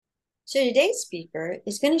So today's speaker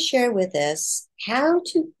is going to share with us how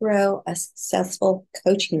to grow a successful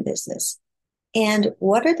coaching business and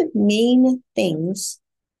what are the main things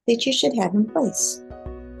that you should have in place.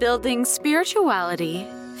 Building spirituality,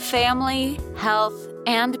 family, health,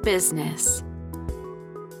 and business.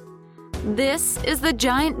 This is the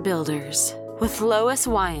Giant Builders with Lois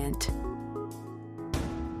Wyant.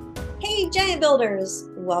 Hey, Giant Builders,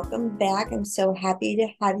 welcome back. I'm so happy to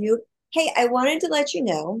have you. Hey, I wanted to let you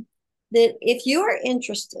know that if you are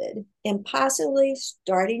interested in possibly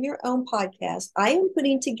starting your own podcast, I am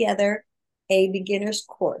putting together a beginner's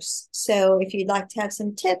course. So if you'd like to have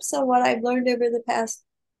some tips on what I've learned over the past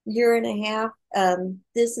year and a half,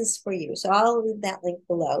 this is for you. So I'll leave that link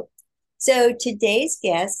below. So today's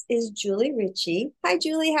guest is Julie Ritchie. Hi,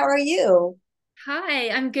 Julie. How are you? Hi,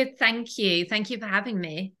 I'm good. Thank you. Thank you for having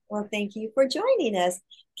me. Well, thank you for joining us.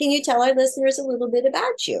 Can you tell our listeners a little bit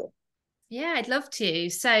about you? Yeah, I'd love to.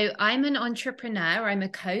 So, I'm an entrepreneur, I'm a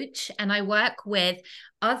coach, and I work with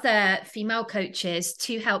other female coaches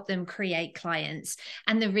to help them create clients.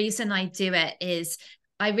 And the reason I do it is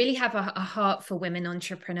I really have a heart for women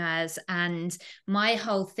entrepreneurs. And my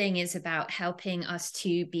whole thing is about helping us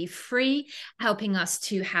to be free, helping us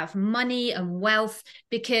to have money and wealth,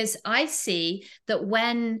 because I see that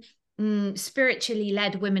when spiritually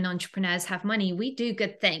led women entrepreneurs have money, we do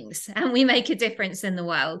good things and we make a difference in the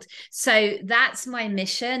world. So that's my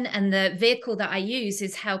mission, and the vehicle that I use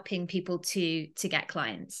is helping people to get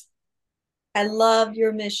clients. I love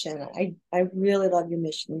your mission. I really love your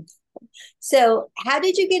mission. So, how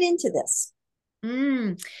did you get into this?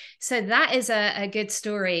 Mm. So that is a good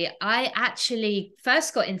story. I actually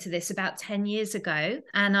first got into this about 10 years ago,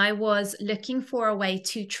 and I was looking for a way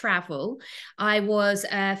to travel. I was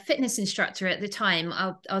a fitness instructor at the time.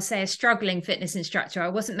 I'll say a struggling fitness instructor. I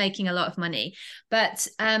wasn't making a lot of money, but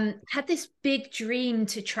had this big dream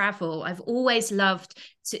to travel. I've always loved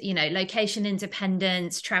location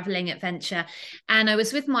independence, traveling adventure. And I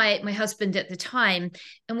was with my husband at the time,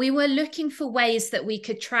 and we were looking for ways that we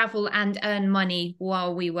could travel and earn money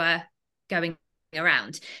while we were going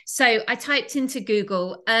around. So I typed into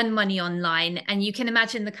Google earn money online, and you can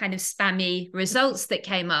imagine the kind of spammy results that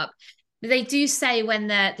came up. They do say when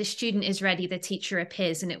the student is ready, the teacher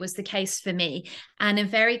appears. And it was the case for me. And a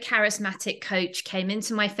very charismatic coach came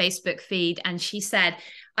into my Facebook feed, and she said,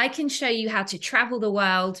 I can show you how to travel the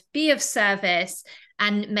world, be of service,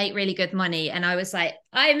 and make really good money. And I was like,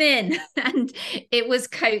 I'm in. And it was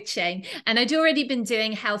coaching. And I'd already been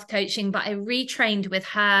doing health coaching, but I retrained with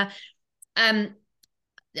her.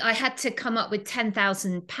 I had to come up with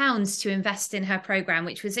 £10,000 to invest in her program,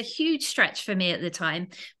 which was a huge stretch for me at the time,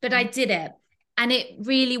 but I did it. And it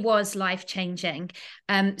really was life changing.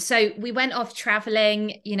 So we went off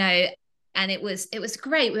traveling, and it was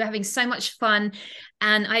great. We were having so much fun.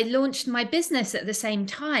 And I launched my business at the same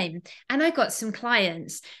time, and I got some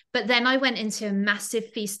clients. But then I went into a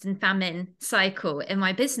massive feast and famine cycle in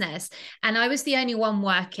my business, and I was the only one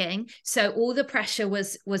working. So all the pressure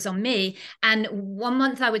was on me. And one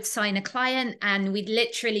month I would sign a client, and we'd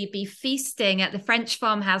literally be feasting at the French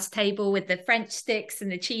farmhouse table with the French sticks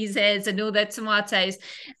and the cheeses and all the tomatoes.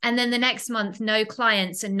 And then the next month, no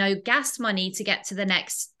clients and no gas money to get to the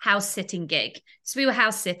next house sitting gig. So we were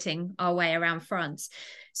house sitting our way around France.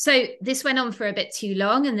 So this went on for a bit too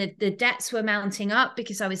long, and the debts were mounting up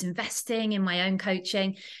because I was investing in my own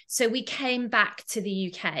coaching. So we came back to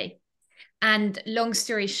the UK. And long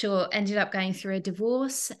story short, ended up going through a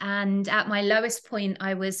divorce. And at my lowest point,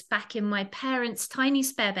 I was back in my parents' tiny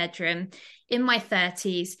spare bedroom in my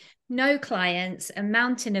 30s, no clients, a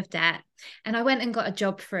mountain of debt. And I went and got a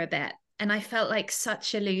job for a bit. And I felt like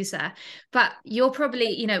such a loser. But you're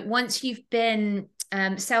probably, once you've been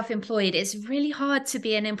self-employed, it's really hard to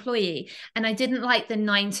be an employee. And I didn't like the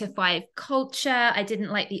 9 to 5 culture. I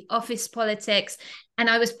didn't like the office politics.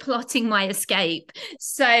 And I was plotting my escape.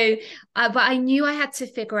 So, but I knew I had to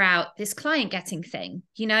figure out this client getting thing.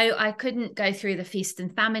 I couldn't go through the feast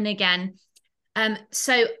and famine again.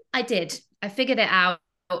 So I did. I figured it out.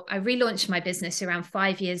 I relaunched my business around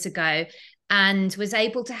 5 years ago and was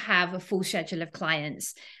able to have a full schedule of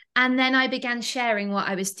clients. And then I began sharing what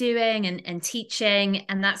I was doing and teaching.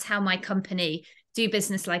 And that's how my company, Do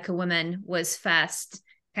Business Like a Woman, was first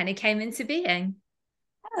kind of came into being.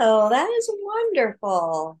 Oh, that is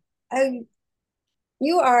wonderful. Oh,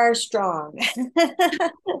 you are strong.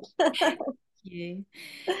 You.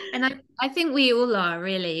 And I think we all are,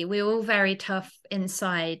 really. We're all very tough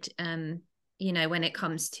inside, when it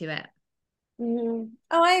comes to it. Mhm.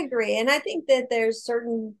 Oh, I agree. And I think that there's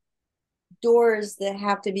certain doors that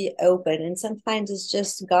have to be open, and sometimes it's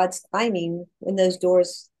just God's timing when those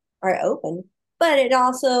doors are open. but it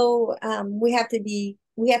also we have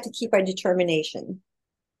to keep our determination.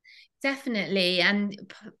 Definitely.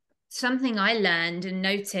 And something I learned and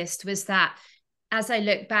noticed was that as I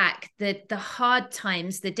look back, the hard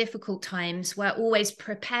times, the difficult times were always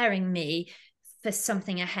preparing me for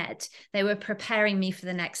something ahead. They were preparing me for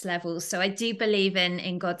the next level. So I do believe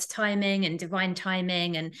in God's timing and divine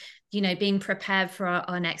timing, and being prepared for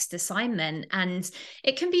our next assignment. And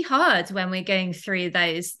it can be hard when we're going through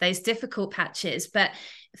those difficult patches, but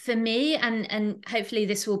for me, and hopefully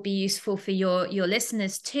this will be useful for your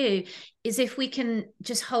listeners too, is if we can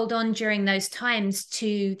just hold on during those times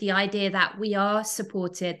to the idea that we are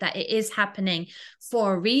supported, that it is happening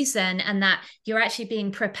for a reason, and that you're actually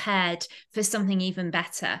being prepared for something even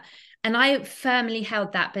better. And I firmly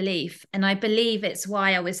held that belief. And I believe it's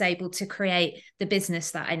why I was able to create the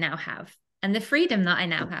business that I now have and the freedom that I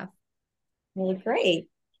now have. Really great.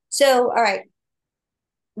 So, all right,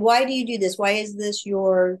 why do you do this? Why is this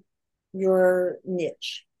your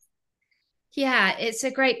niche? Yeah, it's a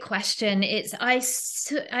great question. I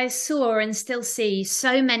saw and still see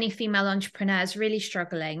so many female entrepreneurs really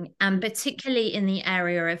struggling, and particularly in the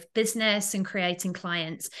area of business and creating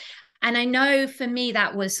clients. And I know for me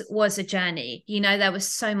that was a journey. There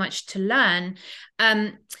was so much to learn.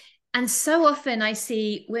 And so often I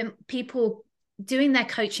see when people doing their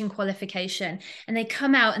coaching qualification and they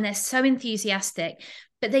come out and they're so enthusiastic,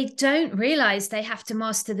 but they don't realize they have to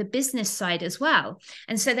master the business side as well.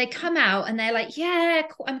 And so they come out and they're like, yeah,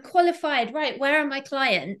 I'm qualified. Right. Where are my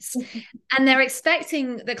clients? And they're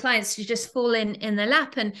expecting the clients to just fall in the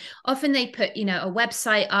lap. And often they put, a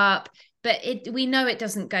website up, but we know it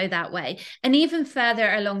doesn't go that way. And even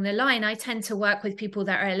further along the line, I tend to work with people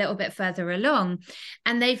that are a little bit further along,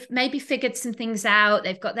 and they've maybe figured some things out.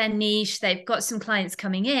 They've got their niche, they've got some clients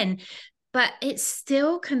coming in, but it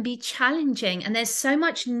still can be challenging. And there's so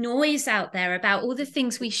much noise out there about all the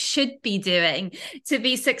things we should be doing to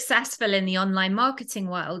be successful in the online marketing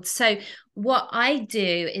world. So what I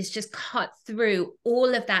do is just cut through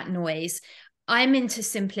all of that noise. I'm into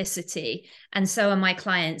simplicity, and so are my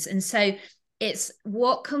clients. And so it's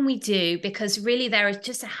what can we do? Because really, there is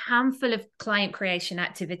just a handful of client creation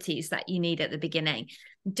activities that you need at the beginning.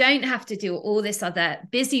 You don't have to do all this other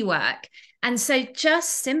busy work. And so just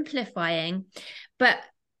simplifying. But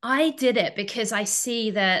I did it because I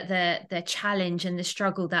see the challenge and the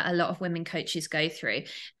struggle that a lot of women coaches go through.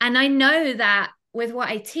 And I know that with what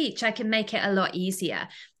I teach, I can make it a lot easier.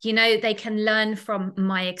 They can learn from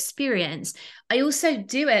my experience. I also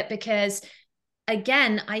do it because,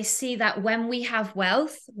 again, I see that when we have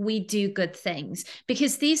wealth, we do good things,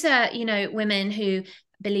 because these are, women who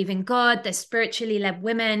believe in God, they're spiritually led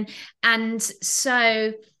women. And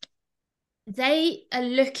so they are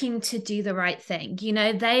looking to do the right thing.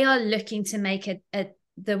 They are looking to make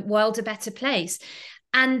the world a better place.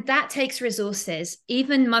 And that takes resources.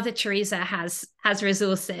 Even Mother Teresa has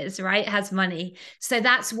resources, right? Has money. So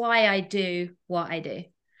that's why I do what I do.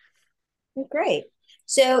 Great.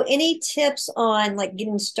 So, any tips on like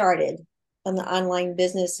getting started on the online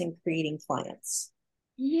business and creating clients?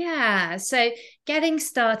 Yeah. So getting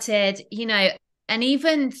started, and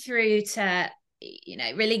even through to,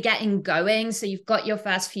 really getting going. So you've got your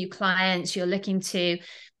first few clients, you're looking to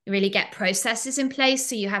really get processes in place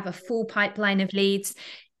so you have a full pipeline of leads.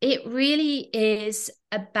 It really is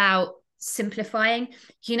about simplifying.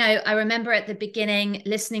 I remember at the beginning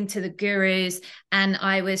listening to the gurus, and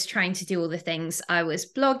I was trying to do all the things. I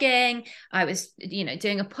was blogging, I was,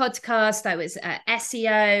 doing a podcast, I was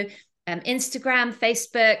SEO, Instagram,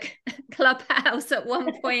 Facebook, Clubhouse at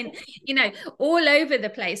one point, all over the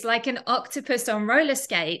place, like an octopus on roller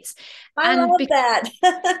skates. I And love that.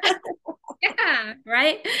 yeah,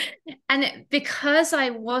 right. And because I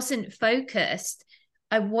wasn't focused,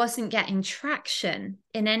 I wasn't getting traction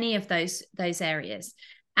in any of those areas.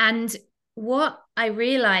 And what I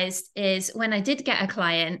realized is when I did get a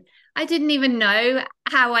client, I didn't even know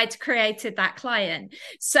how I'd created that client.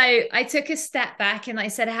 So I took a step back and I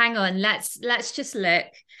said, hang on, let's just look.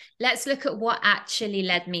 Let's look at what actually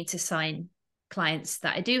led me to sign clients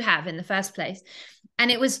that I do have in the first place.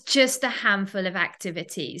 And it was just a handful of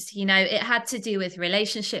activities. It had to do with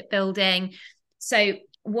relationship building. So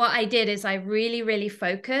what I did is I really, really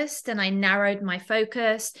focused, and I narrowed my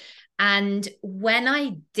focus. And when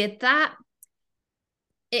I did that,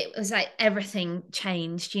 it was like everything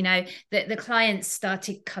changed. The clients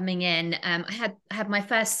started coming in. I had my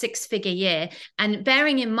first 6-figure year, and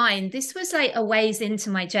bearing in mind this was like a ways into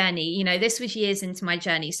my journey. This was years into my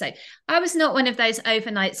journey, so I was not one of those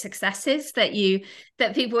overnight successes that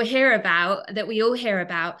people hear about, that we all hear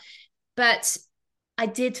about. But I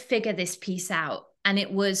did figure this piece out, and it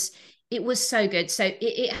was it was so good. So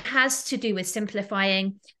it has to do with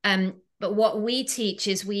simplifying. But what we teach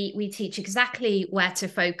is we teach exactly where to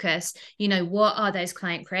focus. You know, what are those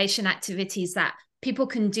client creation activities that people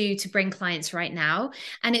can do to bring clients right now?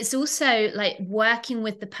 And it's also like working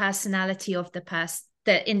with the personality of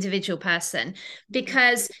the individual person,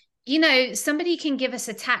 because you know, somebody can give us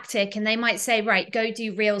a tactic and they might say, right, go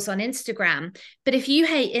do reels on Instagram. But if you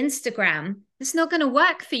hate Instagram, it's not going to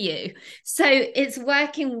work for you. So it's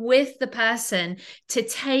working with the person to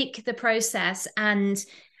take the process and,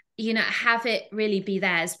 you know, have it really be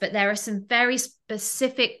theirs. But there are some very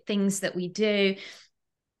specific things that we do.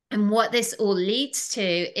 And what this all leads to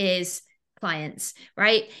is clients,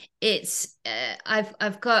 right? It's,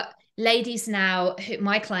 I've got ladies now,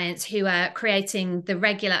 my clients, who are creating the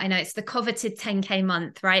regular, I know it's the coveted 10K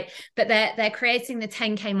month, right? But they're creating the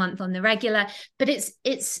 10K month on the regular, but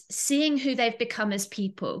it's seeing who they've become as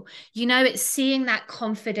people. You know, it's seeing that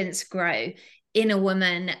confidence grow in a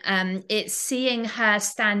woman. It's seeing her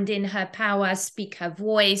stand in her power, speak her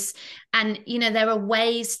voice. And, you know, there are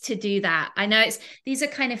ways to do that. I know these are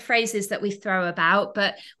kind of phrases that we throw about,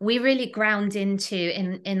 but we really ground into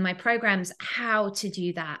in my programs how to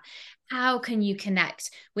do that. How can you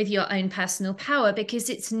connect with your own personal power? Because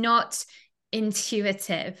it's not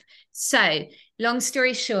intuitive. So long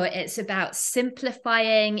story short, it's about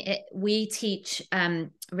simplifying it. We teach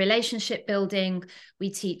relationship building, we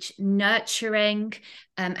teach nurturing,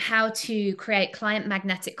 how to create client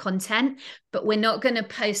magnetic content, but we're not going to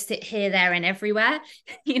post it here, there, and everywhere.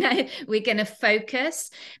 You know, we're going to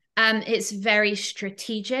focus. It's very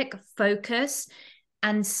strategic, focus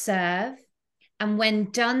and serve. And when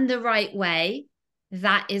done the right way,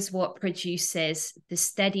 that is what produces the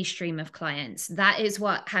steady stream of clients. That is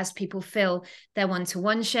what has people fill their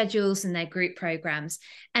one-to-one schedules and their group programs,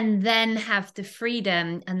 and then have the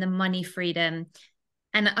freedom and the money freedom.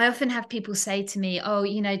 And I often have people say to me, oh,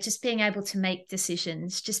 you know, just being able to make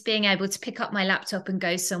decisions, just being able to pick up my laptop and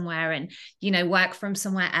go somewhere and, you know, work from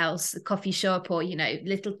somewhere else, a coffee shop, or, you know,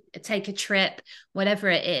 take a trip, whatever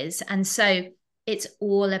it is. And so it's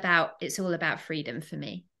all about freedom for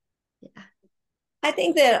me. Yeah. I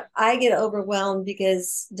think that I get overwhelmed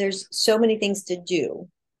because there's so many things to do.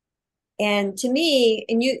 And to me,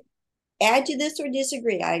 and you add to this or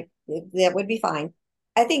disagree, that would be fine.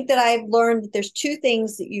 I think that I've learned that there's two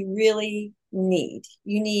things that you really need.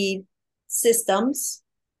 You need systems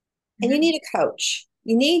and you need a coach.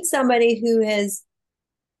 You need somebody who has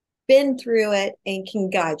been through it and can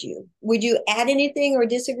guide you. Would you add anything or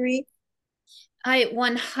disagree? I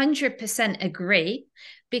 100% agree,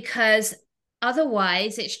 because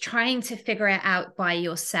otherwise it's trying to figure it out by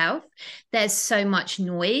yourself. There's so much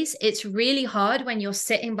noise. It's really hard when you're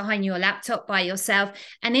sitting behind your laptop by yourself.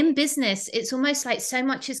 And in business, it's almost like so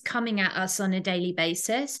much is coming at us on a daily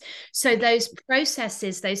basis. So those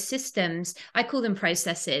processes, those systems, I call them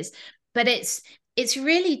processes, but it's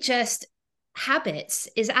really just habits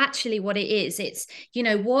is actually what it is. It's, you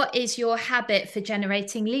know, what is your habit for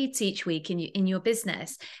generating leads each week in your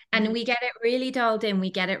business? And we get it really dialed in,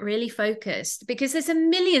 we get it really focused, because there's a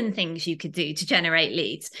million things you could do to generate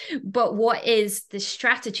leads, but what is the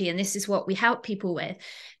strategy? And this is what we help people with.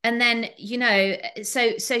 And then, you know,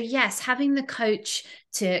 so yes, having the coach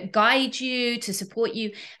to guide you, to support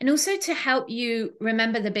you, and also to help you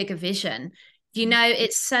remember the bigger vision. You know,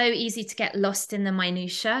 it's so easy to get lost in the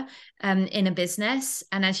minutia in a business.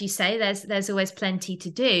 And as you say, there's always plenty to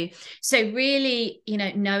do. So really, you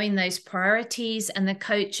know, knowing those priorities, and a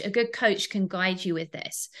good coach can guide you with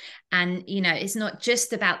this. And, you know, it's not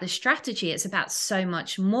just about the strategy, it's about so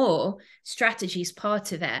much more. Strategy is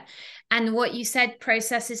part of it. And what you said,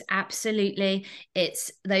 processes, absolutely. It's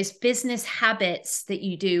those business habits that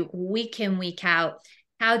you do week in, week out.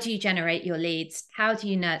 How do you generate your leads? How do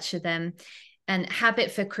you nurture them? And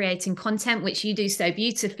habit for creating content, which you do so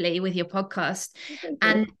beautifully with your podcast.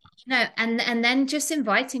 And, you know, and then just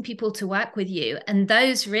inviting people to work with you. And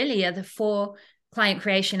those really are the 4 client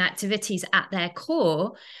creation activities at their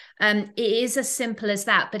core. It is as simple as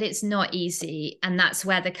that, but it's not easy. And that's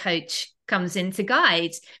where the coach comes in to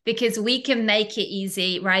guide, because we can make it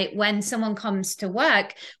easy, right? When someone comes to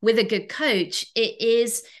work with a good coach,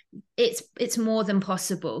 it's more than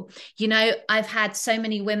possible. You know, I've had so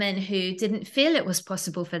many women who didn't feel it was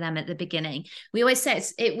possible for them at the beginning. We always say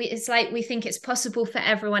it's like we think it's possible for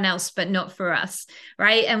everyone else, but not for us,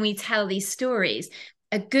 right? And we tell these stories.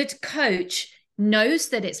 A good coach knows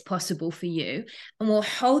that it's possible for you and will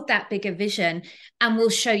hold that bigger vision and will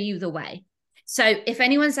show you the way. So if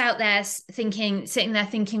anyone's out there sitting there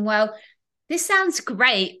thinking, well, this sounds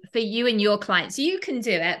great for you and your clients, you can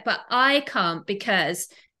do it, but I can't because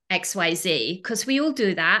XYZ, because we all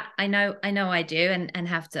do that. I know I do and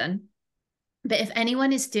have done. But if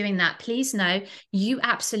anyone is doing that, please know you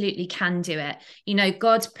absolutely can do it. You know,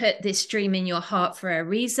 God put this dream in your heart for a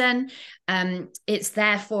reason. It's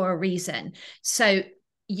there for a reason. So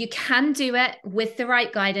you can do it with the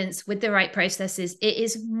right guidance, with the right processes. It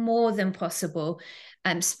is more than possible.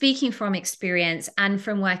 Speaking from experience and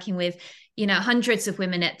from working with, hundreds of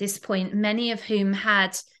women at this point, many of whom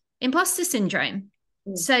had imposter syndrome.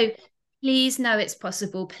 Mm. So please know it's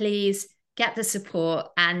possible. Please get the support,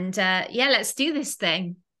 and let's do this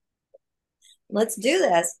thing. Let's do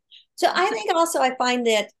this. So I think also I find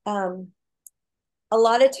that a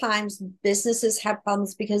lot of times businesses have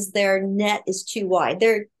problems because their net is too wide.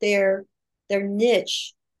 Their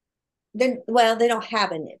niche, they don't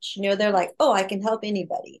have a niche. They're like, oh, I can help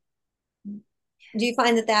anybody. Do you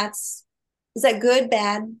find that is that good,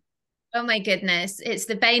 bad? Oh my goodness, it's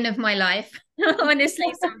the bane of my life.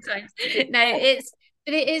 Honestly, sometimes. No,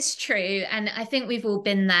 but it is true. And I think we've all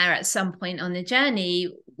been there at some point on the journey.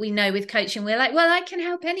 We know with coaching, we're like, well, I can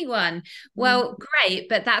help anyone. Well, great,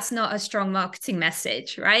 but that's not a strong marketing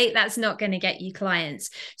message, right? That's not going to get you clients.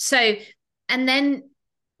 So, and then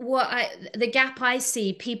the gap I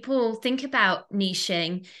see, people think about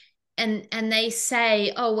niching and they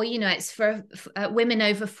say, oh, well, it's for women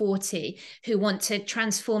over 40 who want to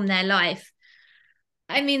transform their life.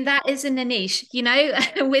 I mean, that isn't a niche,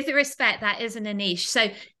 with respect, that isn't a niche. So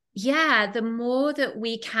yeah, the more that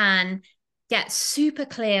we can get super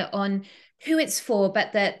clear on who it's for,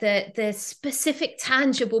 but the specific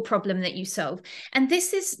tangible problem that you solve. And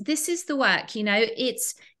this is the work,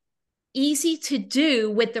 it's easy to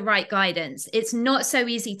do with the right guidance. It's not so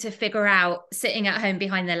easy to figure out sitting at home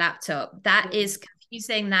behind the laptop. That is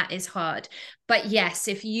confusing. That is hard. But yes,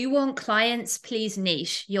 if you want clients, please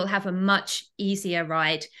niche. You'll have a much easier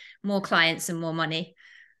ride, more clients and more money.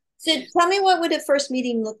 So tell me, what would a first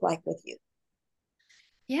meeting look like with you?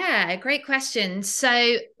 Yeah, great question.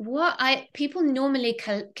 So people normally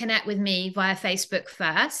connect with me via Facebook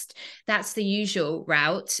first. That's the usual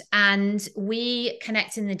route. And we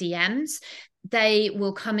connect in the DMs. They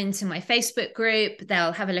will come into my Facebook group.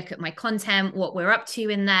 They'll have a look at my content, what we're up to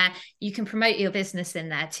in there. You can promote your business in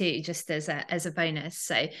there too, just as a bonus.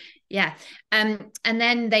 So yeah. And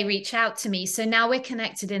then they reach out to me. So now we're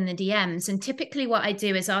connected in the DMs. And typically what I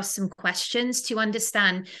do is ask some questions to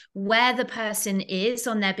understand where the person is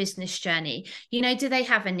on their business journey. Do they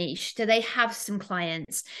have a niche? Do they have some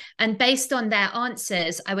clients? And based on their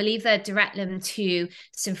answers, I will either direct them to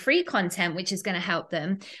some free content, which is going to help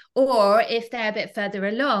them. Or if they're a bit further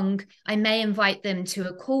along, I may invite them to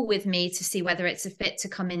a call with me to see whether it's a fit to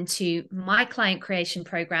come into my client creation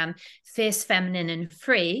program, Fierce, Feminine, and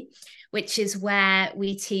Free, which is where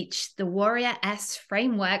we teach the Warrior S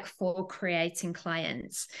framework for creating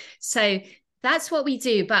clients. So that's what we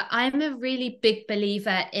do. But I'm a really big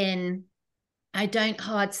believer in, I don't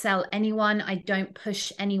hard sell anyone. I don't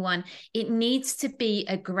push anyone. It needs to be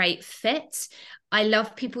a great fit. I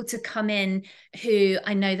love people to come in who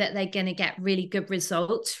I know that they're going to get really good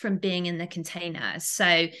results from being in the container.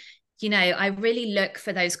 So, I really look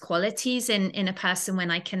for those qualities in a person when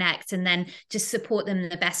I connect, and then just support them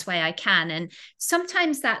the best way I can. And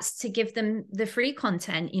sometimes that's to give them the free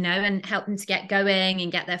content, and help them to get going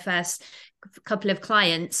and get their first couple of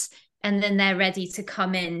clients. And then they're ready to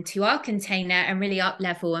come into our container and really up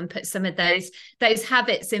level and put some of those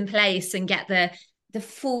habits in place and get the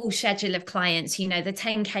full schedule of clients, the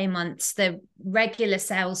 10K months, the regular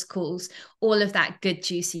sales calls, all of that good,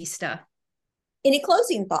 juicy stuff. Any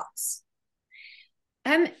closing thoughts?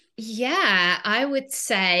 Yeah, I would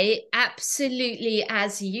say absolutely,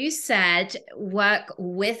 as you said, work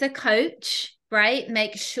with a coach, right?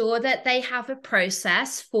 Make sure that they have a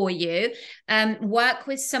process for you. Work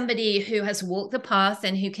with somebody who has walked the path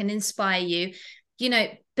and who can inspire you.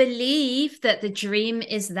 Believe that the dream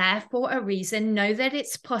is there for a reason. Know that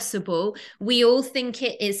it's possible. We all think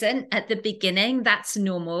it isn't at the beginning. That's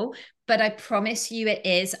normal. But I promise you it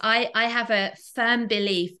is. I have a firm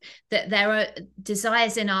belief that there are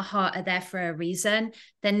desires in our heart are there for a reason.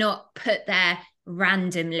 They're not put there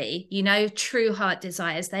randomly. True heart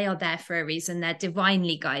desires, they are there for a reason. They're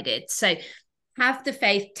divinely guided. So have the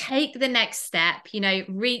faith, take the next step,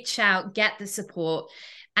 reach out, get the support,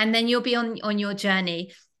 and then you'll be on your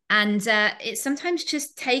journey. And it's sometimes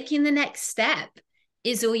just taking the next step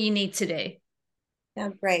is all you need to do. Oh,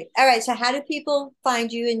 great. All right. So how do people find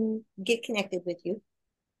you and get connected with you?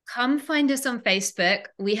 Come find us on Facebook.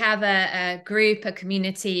 We have a group, a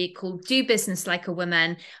community called Do Business Like a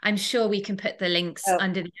Woman. I'm sure we can put the links Oh,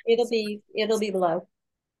 under the it'll be below.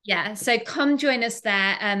 Yeah, so come join us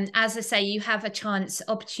there. As I say, you have a chance,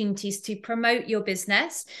 opportunities to promote your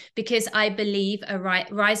business because I believe a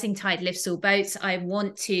rising tide lifts all boats. I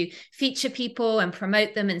want to feature people and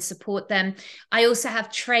promote them and support them. I also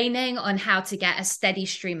have training on how to get a steady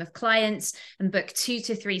stream of clients and book 2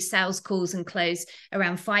 to 3 sales calls and close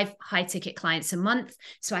around 5 high ticket clients a month.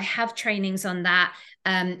 So I have trainings on that.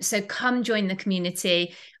 So come join the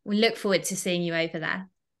community. We look forward to seeing you over there.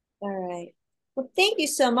 All right. Well, thank you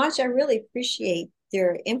so much. I really appreciate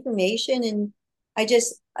your information, and I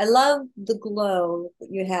love the glow that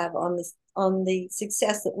you have on this on the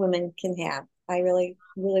success that women can have. I really,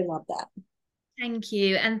 really love that. Thank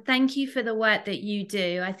you. And thank you for the work that you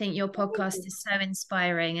do. I think your podcast is so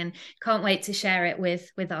inspiring and can't wait to share it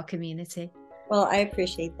with our community. Well, I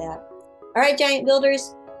appreciate that. All right, Giant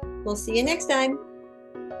Builders, we'll see you next time.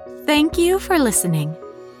 Thank you for listening.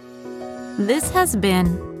 This has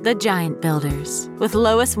been The Giant Builders with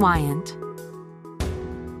Lois Wyant.